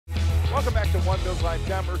Welcome back to One Bills Live.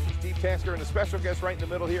 John Murphy, Steve Tasker, and a special guest right in the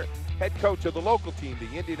middle here, head coach of the local team,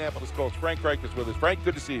 the Indianapolis Colts. Frank Reich is with us. Frank,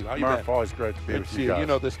 good to see you. How you Murph, been? always great to be Good with to see you guys. You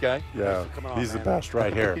know this guy? Yeah, he's the best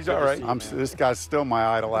right here. He's all right. This guy's still my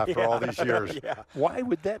idol after all these years. Yeah. Why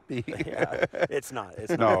would that be? Yeah, it's not.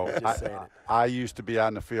 It's No, not. Just saying it. I used to be out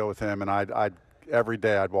in the field with him, and I'd every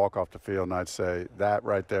day I'd walk off the field and I'd say, that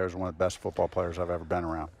right there is one of the best football players I've ever been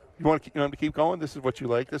around. You want him to keep going? This is what you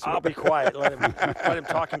like? This is I'll be quiet. Let him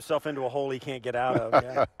talk himself into a hole he can't get out of.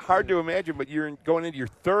 Yeah. Hard to imagine, but you're going into your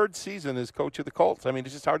third season as coach of the Colts. I mean,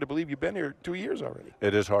 it's just hard to believe you've been here 2 years already.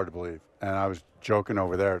 It is hard to believe. And I was joking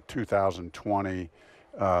over there, 2020,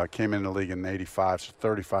 came into the league in '85, so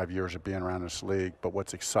 35 years of being around this league. But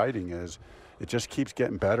what's exciting is it just keeps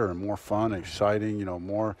getting better and more fun, exciting. You know,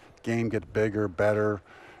 more game gets bigger, better,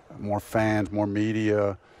 more fans, more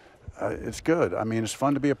media. It's good. I mean, it's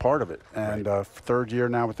fun to be a part of it. And third year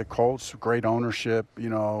now with the Colts, great ownership, you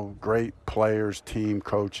know, great players, team,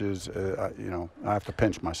 coaches. You know, I have to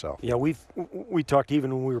pinch myself. Yeah, we talked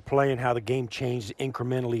even when we were playing how the game changed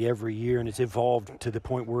incrementally every year, and it's evolved to the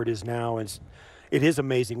point where it is now. And it is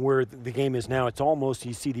amazing where the game is now. It's almost,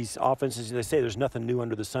 you see these offenses, they say there's nothing new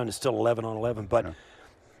under the sun. It's still 11 on 11, but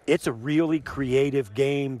it's a really creative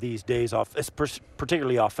game these days. It's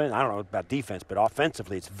particularly offense. I don't know about defense, but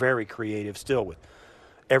offensively, it's very creative still with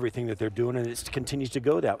everything that they're doing, and it continues to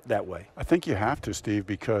go that way. I think you have to, Steve,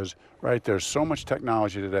 because there's so much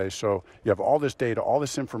technology today. So you have all this data, all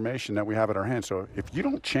this information that we have at our hands. So if you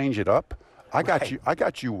don't change it up, I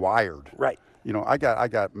got you wired. Right. You know, I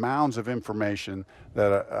got mounds of information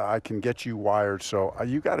that I can get you wired. So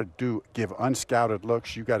you got to give unscouted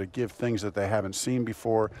looks. You got to give things that they haven't seen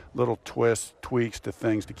before, little twists, tweaks to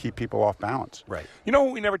things to keep people off balance. Right. You know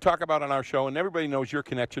what we never talk about on our show, and everybody knows your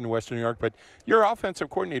connection to Western New York, but your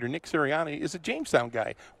offensive coordinator, Nick Sirianni, is a Jamestown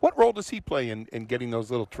guy. What role does he play in getting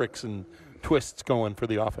those little tricks and twists going for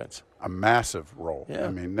the offense? A massive role. Yeah.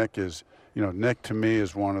 I mean, Nick to me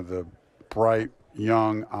is one of the bright,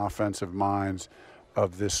 young offensive minds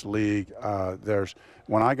of this league.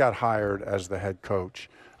 When I got hired as the head coach,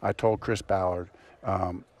 I told Chris Ballard,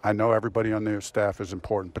 I know everybody on the staff is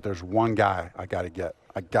important, but there's one guy I got to get.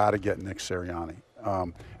 I got to get Nick Sirianni.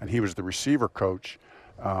 And he was the receiver coach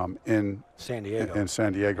in San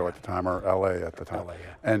Diego at the time, or L.A. at the time. LA,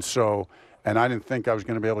 yeah. And I didn't think I was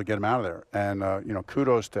going to be able to get him out of there. And,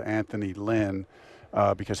 kudos to Anthony Lynn,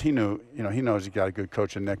 because he knows he got a good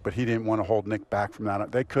coach in Nick, but he didn't want to hold Nick back from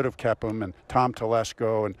that. They could have kept him, and Tom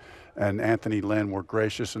Telesco and Anthony Lynn were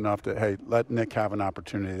gracious enough to, hey, let Nick have an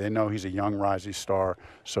opportunity. They know he's a young rising star,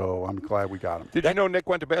 so I'm glad we got him. Did you know Nick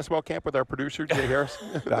went to basketball camp with our producer, Jay Harris?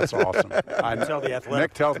 That's awesome. I know. Tell the athletic.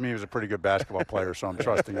 Nick tells me he was a pretty good basketball player, so I'm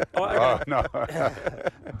trusting it. No.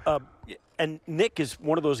 And Nick is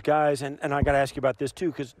one of those guys, and I got to ask you about this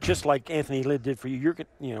too, because just like Anthony Lynn did for you,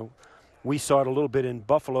 we saw it a little bit in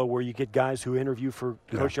Buffalo where you get guys who interview for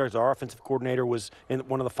Coach Yards. Our offensive coordinator was in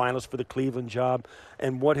one of the finalists for the Cleveland job.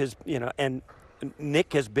 And and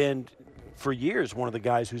Nick has been for years one of the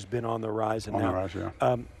guys who's been on the rise.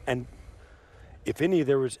 And and if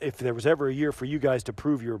there was ever a year for you guys to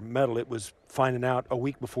prove your mettle, it was finding out a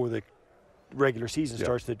week before the regular season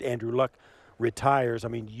starts that Andrew Luck retires. I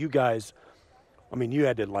mean, you guys, you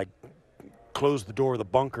had to close the door of the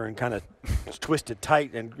bunker and kind of twist it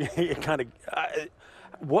tight and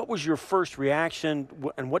what was your first reaction,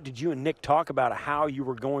 and what did you and Nick talk about how you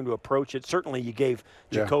were going to approach it? Certainly you gave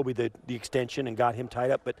Jacoby the extension and got him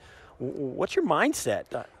tied up, but what's your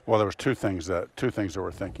mindset? Well, there was two things that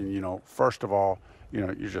we're thinking. First of all,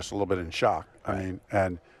 you're just a little bit in shock.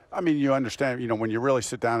 I mean, you understand, when you really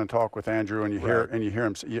sit down and talk with Andrew and you hear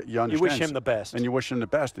him, you understand. You wish him the best. And you wish him the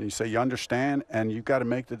best. And you say, you understand, and you've got to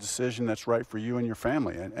make the decision that's right for you and your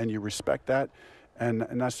family. And you respect that. And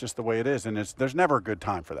that's just the way it is. And there's never a good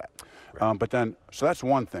time for that. Right. So that's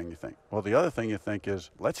one thing you think. Well, the other thing you think is,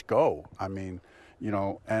 let's go. And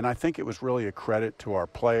I think it was really a credit to our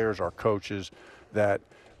players, our coaches, that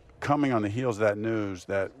coming on the heels of that news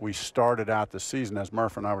that we started out the season, as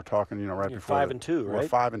Murph and I were talking, right You're before. 5-2, right? We're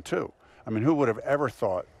 5-2. I mean, who would have ever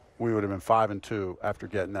thought we would have been 5-2 after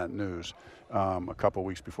getting that news a couple of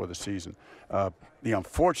weeks before the season? The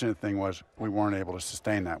unfortunate thing was we weren't able to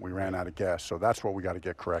sustain that. We ran out of gas, so that's what we got to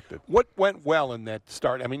get corrected. What went well in that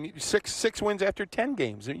start? I mean, six wins after 10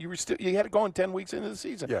 games. You had it going 10 weeks into the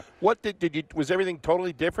season. Yeah. What was everything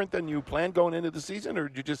totally different than you planned going into the season, or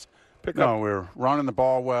did you just pick up? No, we were running the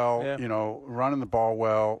ball well.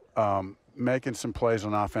 Making some plays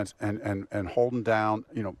on offense and holding down.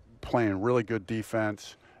 Playing really good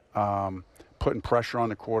defense, putting pressure on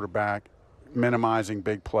the quarterback, minimizing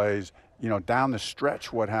big plays. Down the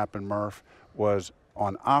stretch, what happened, Murph, was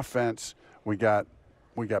on offense, we got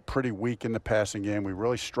pretty weak in the passing game. We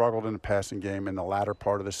really struggled in the passing game in the latter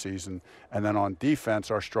part of the season. And then on defense,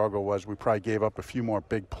 our struggle was we probably gave up a few more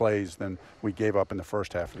big plays than we gave up in the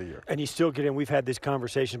first half of the year. And you still get in. We've had this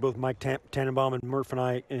conversation, both Mike Tannenbaum and Murph and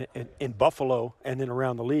I, in Buffalo and then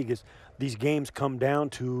around the league, is these games come down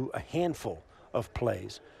to a handful of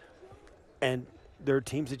plays. And there are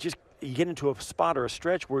teams that just – you get into a spot or a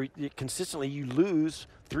stretch where consistently you lose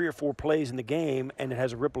 3 or 4 plays in the game, and it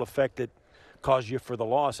has a ripple effect that cause you for the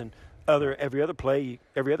loss. And every other play,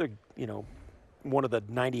 one of the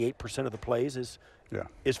 98% of the plays is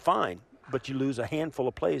fine, but you lose a handful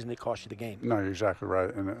of plays and it costs you the game. No, you're exactly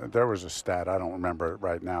right. And there was a stat, I don't remember it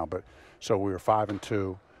right now, but so we were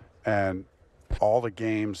 5-2, and all the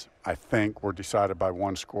games I think were decided by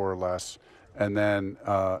 1 score or less. And then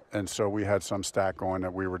and so we had some stat going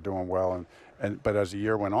that we were doing well, but as the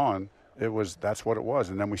year went on, that's what it was.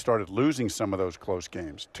 And then we started losing some of those close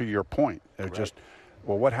games. To your point,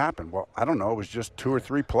 well, what happened? Well, I don't know. It was just 2 or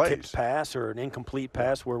 3 plays. Tipped pass or an incomplete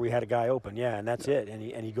pass where we had a guy open, and that's it. And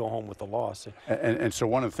you go home with the loss. And so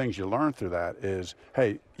one of the things you learn through that is,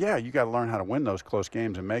 hey, you got to learn how to win those close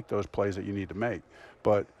games and make those plays that you need to make.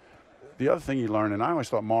 But the other thing you learn, and I always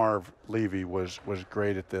thought Marv Levy was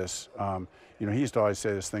great at this. He used to always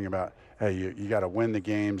say this thing about, hey, you got to win the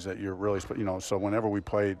games that you're really, so whenever we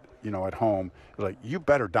played, at home, it was like, you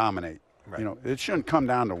better dominate. Right. It shouldn't come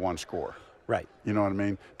down to 1 score. Right. You know what I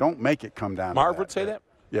mean? Don't make it come down Marv to that. would say that?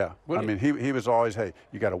 Yeah. He was always, hey,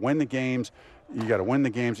 you got to win the games. You got to win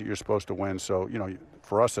the games that you're supposed to win. So,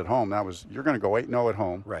 for us at home, you're going to go 8-0 at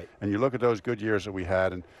home. Right. And you look at those good years that we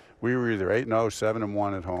had, and we were either 8-0,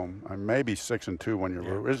 7-1 at home, and maybe 6-2 when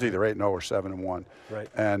it was either 8-0 or 7-1. Right.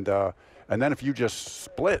 And then if you just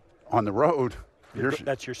split on the road,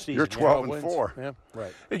 that's your season. You're 12-4. Yeah.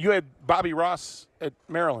 Right. You had Bobby Ross at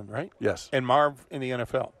Maryland, right? Yes. And Marv in the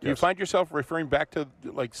NFL. Do you Yes. find yourself referring back to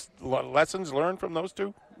lessons learned from those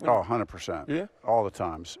two? Oh, 100%. Yeah. All the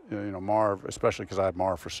times. Marv, especially because I had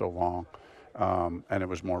Marv for so long, and it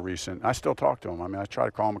was more recent. I still talk to him. I mean, I try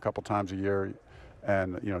to call him a couple times a year,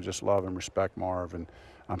 and just love and respect Marv. And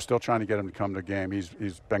I'm still trying to get him to come to a game.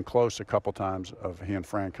 He's been close a couple times of he and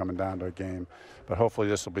Frank coming down to a game, but hopefully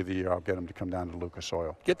this will be the year I'll get him to come down to Lucas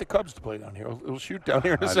Oil. Get the Cubs to play down here. We'll shoot down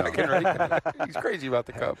here in a second, right? He's crazy about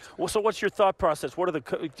the Cubs. Well, so what's your thought process? What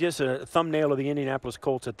are just a thumbnail of the Indianapolis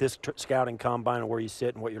Colts at this scouting combine and where you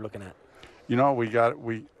sit and what you're looking at?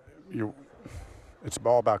 It's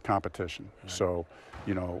all about competition. Right. So,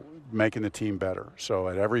 making the team better. So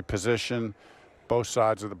at every position, both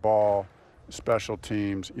sides of the ball, special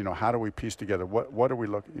teams, how do we piece together? What are we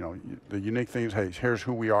looking, the unique things, hey, here's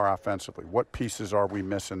who we are offensively. What pieces are we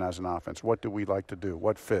missing as an offense? What do we like to do?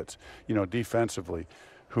 What fits? Defensively,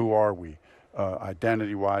 who are we?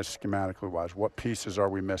 Identity-wise, schematically-wise, what pieces are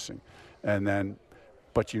we missing? And then,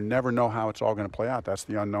 but you never know how it's all going to play out. That's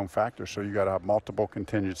the unknown factor. So you got to have multiple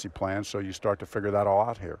contingency plans, so you start to figure that all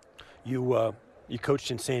out here. You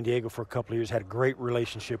coached in San Diego for a couple of years, had a great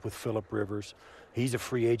relationship with Phillip Rivers. He's a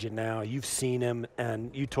free agent now. You've seen him,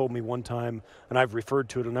 and you told me one time, and I've referred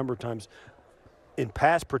to it a number of times, in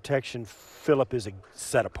pass protection, Phillip is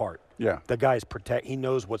set apart. Yeah. The guy's he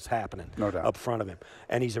knows what's happening up front of him.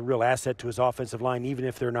 And he's a real asset to his offensive line, even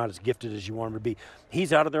if they're not as gifted as you want him to be.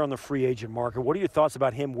 He's out of there on the free agent market. What are your thoughts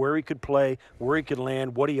about him, where he could play, where he could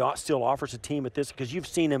land, what he still offers a team at this? Because you've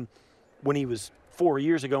seen him when he was 4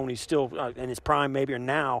 years ago, when he's still in his prime maybe, or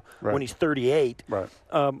now when he's 38. Right.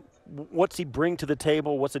 What's he bring to the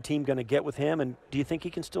table? What's the team going to get with him? And do you think he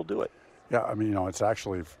can still do it? Yeah, I mean, it's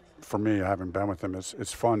actually, for me, I haven't been with him.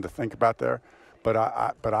 It's fun to think about there. But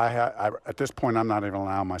I at this point, I'm not even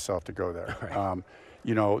allowing myself to go there.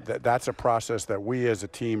 Right. That's a process that we as a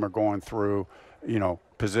team are going through,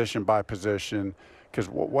 position by position. Because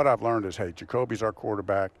what I've learned is, hey, Jacoby's our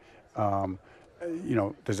quarterback.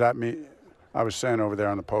 Does that mean – I was saying over there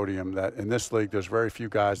on the podium that in this league, there's very few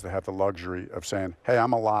guys that have the luxury of saying, hey,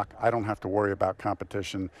 I'm a lock. I don't have to worry about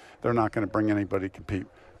competition. They're not going to bring anybody to compete.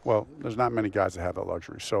 Well, there's not many guys that have that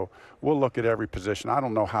luxury. So we'll look at every position. I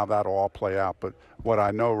don't know how that'll all play out, but what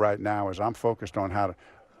I know right now is I'm focused on how to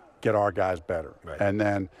get our guys better. Right. And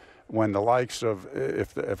then when the likes of,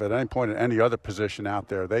 if at any point at any other position out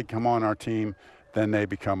there, they come on our team, then they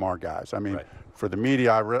become our guys. I mean, right. For the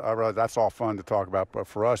media, I realize that's all fun to talk about, but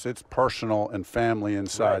for us, it's personal and family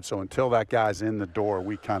inside. Right. So until that guy's in the door,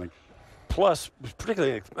 we kind of. Plus,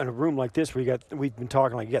 particularly in a room like this, where we've been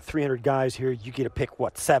talking like you got 300 guys here, you get to pick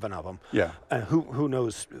 7 of them. Yeah. And who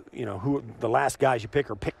knows, who the last guys you pick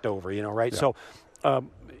are picked over, right? Yeah. So,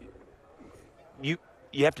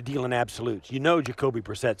 you have to deal in absolutes. You know Jacoby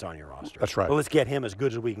Brissett's on your roster. That's right. Well, let's get him as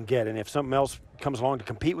good as we can get. And if something else comes along to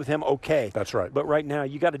compete with him, okay. That's right. But right now,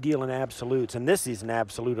 you got to deal in absolutes, and this isn't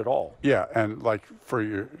absolute at all. Yeah, and like for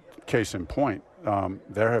your case in point,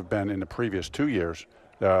 there have been in the previous 2 years,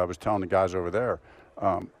 I was telling the guys over there,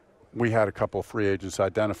 we had a couple of free agents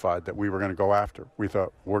identified that we were going to go after. We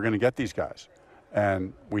thought, we're going to get these guys.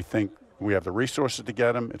 And we think we have the resources to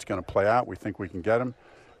get them. It's going to play out. We think we can get them.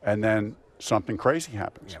 And then something crazy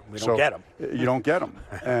happens. Yeah, we don't get them. You don't get them.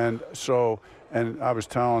 And so, and I was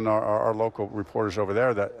telling our local reporters over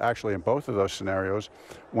there that actually in both of those scenarios,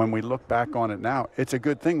 when we look back on it now, it's a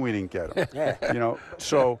good thing we didn't get them. Yeah. You know,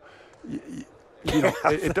 so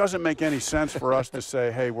it doesn't make any sense for us to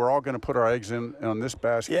say, hey, we're all going to put our eggs in on this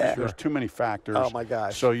basket. Yeah. There's too many factors. Oh, my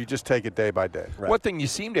gosh. So you just take it day by day. Right. One thing you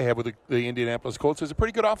seem to have with the Indianapolis Colts is a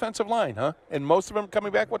pretty good offensive line, huh? And most of them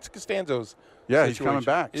coming back. What's Costanzo's Yeah, situation? he's coming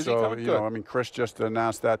back. Is so, he coming? you know, I mean, Chris just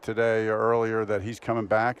announced that today or earlier that he's coming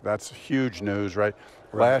back. That's huge news, right?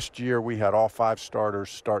 Last year we had all 5 starters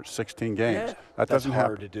start 16 games. Yeah. That That's doesn't happen.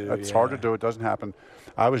 hard to do, That's yeah. hard to do. It doesn't happen.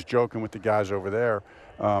 I was joking with the guys over there.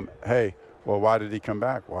 Hey, well, why did he come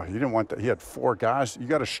back? Well, he didn't want that. He had 4 guys. You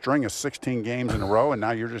got a string of 16 games in a row, and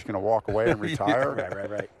now you're just going to walk away and retire.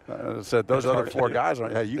 Right. Said those other 4 guys.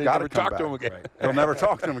 Hey, you got to come talk back. to him again. Right. They'll never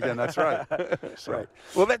talk to him again. That's right. So. Right.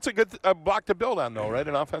 Well, that's a good block to build on, though, right?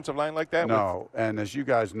 An offensive line like that. No, and as you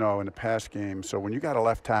guys know, in the pass game, so when you got a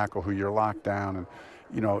left tackle who you're locked down, and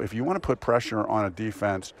you know, if you want to put pressure on a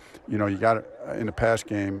defense, you know, you got to, in the pass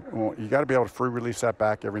game, well, you got to be able to free release that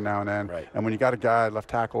back every now and then. Right. And when you got a guy left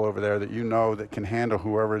tackle over there that you know that can handle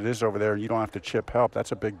whoever it is over there, and you don't have to chip help,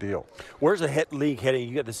 that's a big deal. Where's the league heading?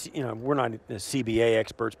 You got the, you know, we're not the CBA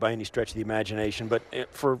experts by any stretch of the imagination, but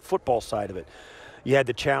for football side of it, you had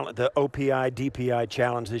the challenge, the OPI DPI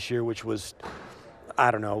challenge this year, which was,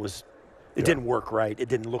 I don't know, it didn't work right. It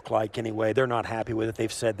didn't look like anyway. They're not happy with it.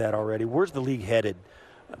 They've said that already. Where's the league headed,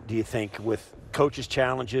 do you think, with coaches'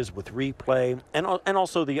 challenges, with replay, and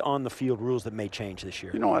also the on-the-field rules that may change this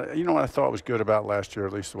year? You know what I thought was good about last year,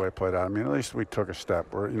 at least the way it played out. I mean, at least we took a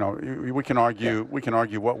step. Where, you know, we can argue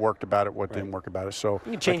what worked about it, what didn't work about it. So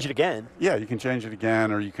You can change it again. Yeah, you can change it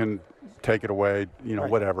again, or you can take it away. You know,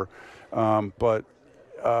 whatever. But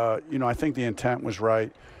you know, I think the intent was right.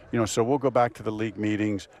 You know, so we'll go back to the league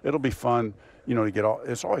meetings. It'll be fun. You know, to get all.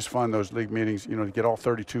 It's always fun, those league meetings. You know, to get all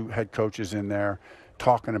 32 head coaches in there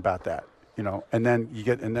talking about that. You know, and then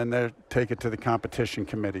they take it to the competition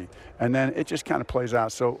committee, and then it just kind of plays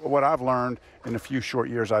out. So what I've learned in the few short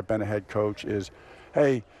years I've been a head coach is,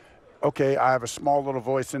 hey, okay, I have a small little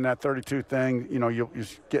voice in that 32 thing. You know, you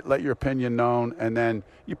let your opinion known, and then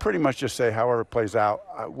you pretty much just say, however it plays out,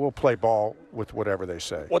 we'll play ball with whatever they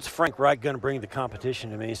say. What's Frank Reich going to bring the competition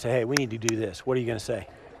to me and say, hey, we need to do this? What are you going to say?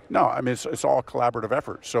 No, I mean, it's all collaborative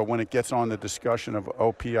effort. So when it gets on the discussion of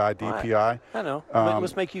OPI, DPI. I know.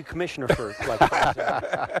 Let's make you commissioner for like 5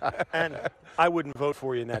 seconds. And I wouldn't vote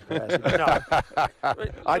for you in that capacity.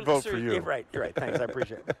 No. I'd vote for you. You're right. Thanks. I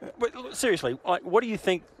appreciate it. But seriously, what do you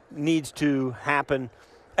think needs to happen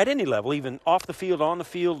at any level, even off the field, on the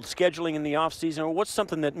field, scheduling in the offseason? Or what's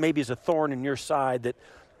something that maybe is a thorn in your side that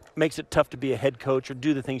makes it tough to be a head coach or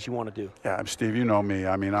do the things you want to do? Yeah, Steve, you know me.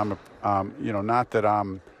 I mean, you know, not that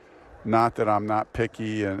I'm not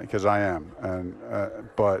picky, and because I am,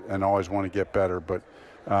 and always want to get better. But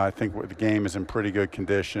I think the game is in pretty good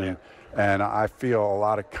condition, and I feel a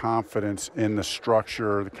lot of confidence in the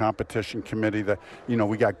structure, the competition committee. That, you know,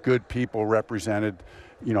 we got good people represented.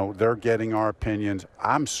 You know, they're getting our opinions.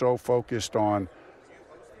 I'm so focused on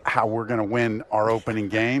how we're going to win our opening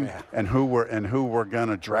game and who we're going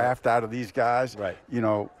to draft out of these guys. Right. You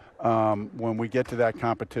know. When we get to that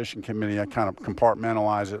competition committee, I kind of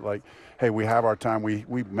compartmentalize it like, hey, we have our time. We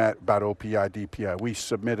met about OPI, DPI. We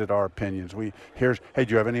submitted our opinions. Hey,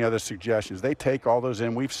 do you have any other suggestions? They take all those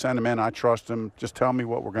in. We've sent them in. I trust them. Just tell me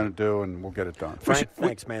what we're going to do, and we'll get it done. Frank,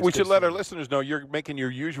 thanks, man. We should let our listeners know you're making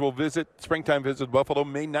your usual springtime visit to Buffalo,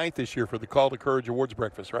 May 9th this year for the Call to Courage Awards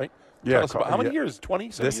breakfast, right? Yeah. Tell us about, how many years? 20?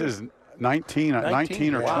 This is 19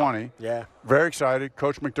 or Wow. 20. Yeah. Very excited.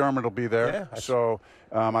 Coach McDermott will be there. Yeah, So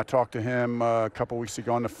I talked to him a couple weeks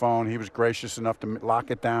ago on the phone. He was gracious enough to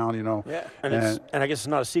lock it down, you know. Yeah. And I guess it's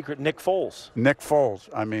not a secret, Nick Foles. Nick Foles,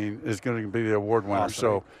 I mean, is going to be the award winner. Awesome.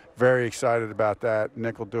 So very excited about that.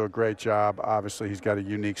 Nick will do a great job. Obviously, he's got a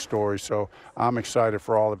unique story. So I'm excited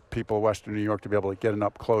for all the people of Western New York to be able to get an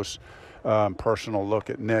up-close, personal look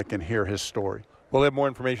at Nick and hear his story. We'll have more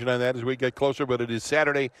information on that as we get closer, but it is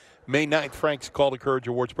Saturday, May 9th, Frank's Call to Courage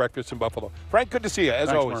Awards breakfast in Buffalo. Frank, good to see you, as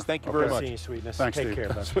Thanks, always. Murph. Thank you Okay. very much. See you, sweetness. Thanks, Take Steve. care,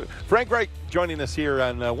 bud. Frank Reich joining us here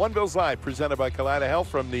on One Bills Live, presented by Kaleida Health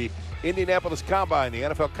from the Indianapolis Combine, the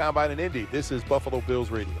NFL Combine in Indy. This is Buffalo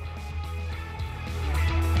Bills Radio.